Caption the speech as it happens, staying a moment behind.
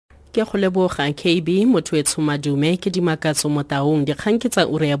Ke go leboga KB motho e tshomadume ke dimakatso mo taung dikgang ke tsa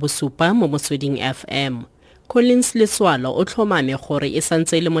ura ya bosupa mo motsweding FM. Collins Letsoalo o tlhomame gore e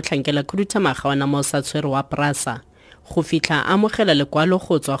santse le motlhankela khuduthamaga wa namo sa tshwere wa PRASA go fitlha amogela lekwalo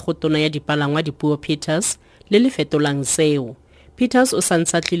go tswa go tona ya dipalangwa Dipuo Peters le fetolang seo. Peters o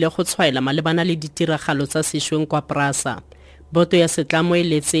santse tlile go tshwaela malebana le ditiragalo tsa sešweng kwa PRASA. Boto ya setlamo e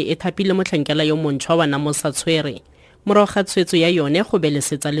letse e thapile motlhankela yo montšhwa wa namo sa tshwere morago ga tshwetso ya yone go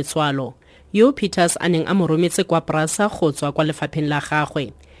belesetsa Letsoalo yo Peters a neng a mo rometse kwa PRASA go tswa kwa lefapheng la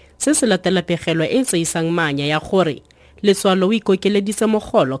gagwe. Se se latela pegelo e tseisang maanya ya gore Letsoalo o ikokeleditse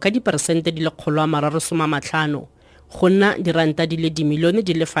mogolo ka diperesente di le 350 go nna diranta di le dimilione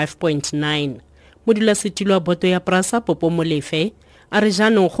di le 5.9. Modulasetilo wa boto ya PRASA Popo Molefe a re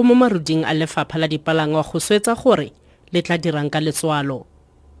jaanong go mo maruding a lefapha la dipalangwa go swetsa gore le tla dirang ka Letsoalo.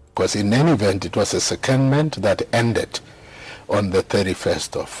 Because in any event, it was a secondment that ended on the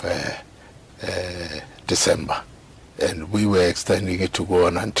 31st of December. And we were extending it to go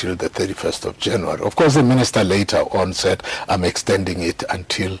on until the 31st of January. Of course, the minister later on said, I'm extending it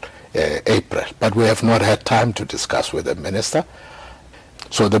until April. But we have not had time to discuss with the minister.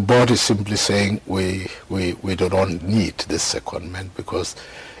 So the board is simply saying we do not need this secondment because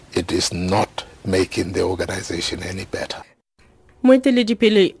it is not making the organization any better.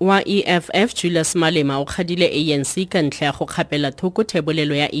 Moeteledipele wa EFF Julius Malema o kgadile ANC ka ntlha ya go kgapela thoko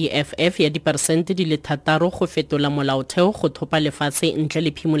thebolelo ya EFF ya diperesente di le 6 go fetola molaotheo go thopa lefatshe ntle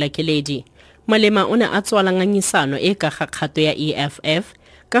le phimolakeledi. Malema o ne a tswalanganyisano e ka ga kgato ya EFF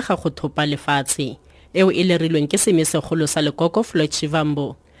ka ga go thopa lefatshe eo e lerilweng ke semesegolo sa lekoko Floyd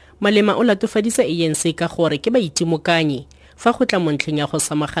Shivambu. Malema o latofadisa ANC ka gore ke baitimokanyi fa go tla montlheng ya go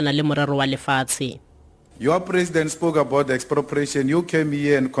samagana le morero wa lefatshe. Your president spoke about expropriation. You came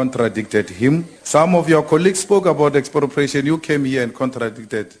here and contradicted him. Some of your colleagues spoke about expropriation. You came here and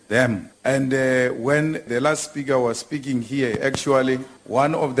contradicted them. And when the last speaker was speaking here, actually,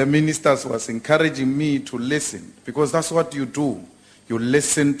 one of the ministers was encouraging me to listen because that's what you do. You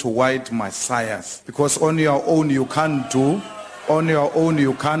listen to white messiahs because on your own you can't do, on your own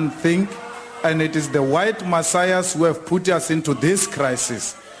you can't think. And it is the white messiahs who have put us into this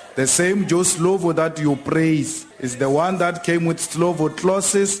crisis. The same Joe Slovo that you praise is the one that came with Slovo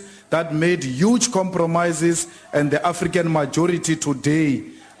clauses that made huge compromises, and the African majority today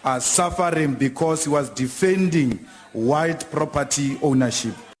are suffering because he was defending white property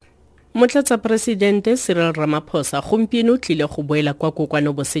ownership. Motlatsa Presidente Cyril Ramaphosa gompieno tlile go boela kwa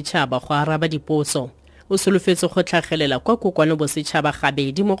kokwano bosetšhaba go araba dipotso. O solofetse go tlhagelela kwa kokwano bosetšhaba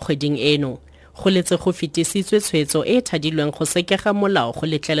gabedi mo kgweding eno. Go letse go fetisitswe tshwetso e thadilweng go sekega molao go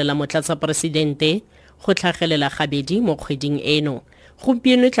letlelela motlatsa presidente go tlhagelela gabedi mo kgweding eno.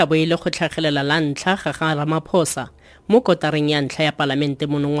 Gompieno tla bo ile go tlhagelela la ntlha ga Ramaphosa mo kotareng ya ntlha ya palamente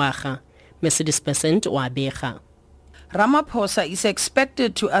monongwaga. Mercedes-Benz o a bega. Ramaphosa is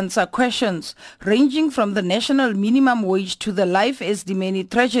expected to answer questions ranging from the national minimum wage to the life Esidimeni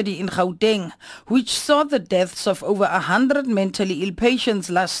tragedy in Gauteng, which saw the deaths of over 100 mentally ill patients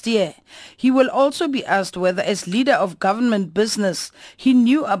last year. He will also be asked whether, as leader of government business, he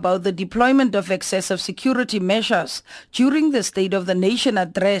knew about the deployment of excessive security measures during the State of the Nation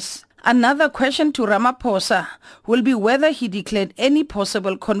address. Another question to Ramaphosa will be whether he declared any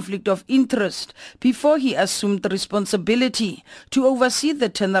possible conflict of interest before he assumed the responsibility to oversee the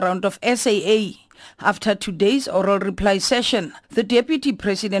turnaround of SAA. After today's oral reply session, the Deputy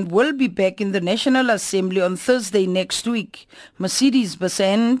President will be back in the National Assembly on Thursday next week.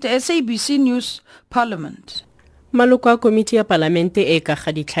 Mercedes-Benz, SABC News, Parliament. Maloko a komiti ya palamente e ka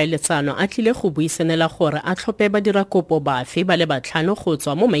ga ditlhaeletsano a tlile go buisenela gore a tlhope badirakopo bafe ba le batlhano go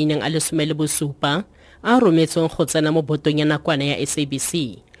tswa mo maineng a 17 a rometsweng go tsena mo botong ya nakwana ya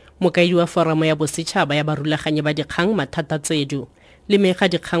SABC. Mokaedi wa foramo ya bosetšhaba ya barulaganyi ba dikgang Mathata Tsedu le mega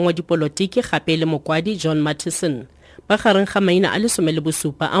dikgang wa dipolotiki gape le mokwadi John Mattison ba gareng ga maina a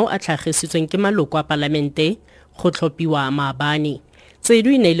 17 ao a tlhagisitsweng ke maloko a palamente go tlhopiwa maabane.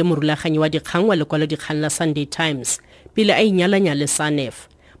 Tsedu ine le morulaganyi wa dikgang wa lekwalo dikgang la Sunday Times pele a inyalanya le SANEF.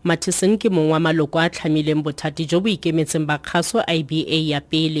 Mattison ke mongwe wa maloko a tlhamileng bothati jo bo ikemetseng ba kgaso IBA ya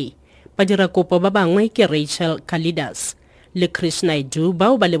pele. Badirakopo ba bangwe ke Rachel Kalidas le Chris Naidu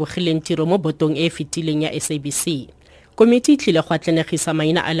bao ba lebogileng tiro mo botong e fetileng ya SABC. Komiti tlile go atlenegisa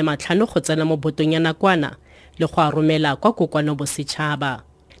maina a le 5 go tsena mo botong ya nakwana le go a romela kwa kokwano bosetšhaba.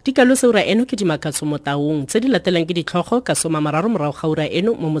 Dikalo se ura eno ke dimakatso mo taung tse di latelang ke ditlhogo ka 13 morago ga ura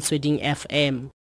eno mo motsweding FM.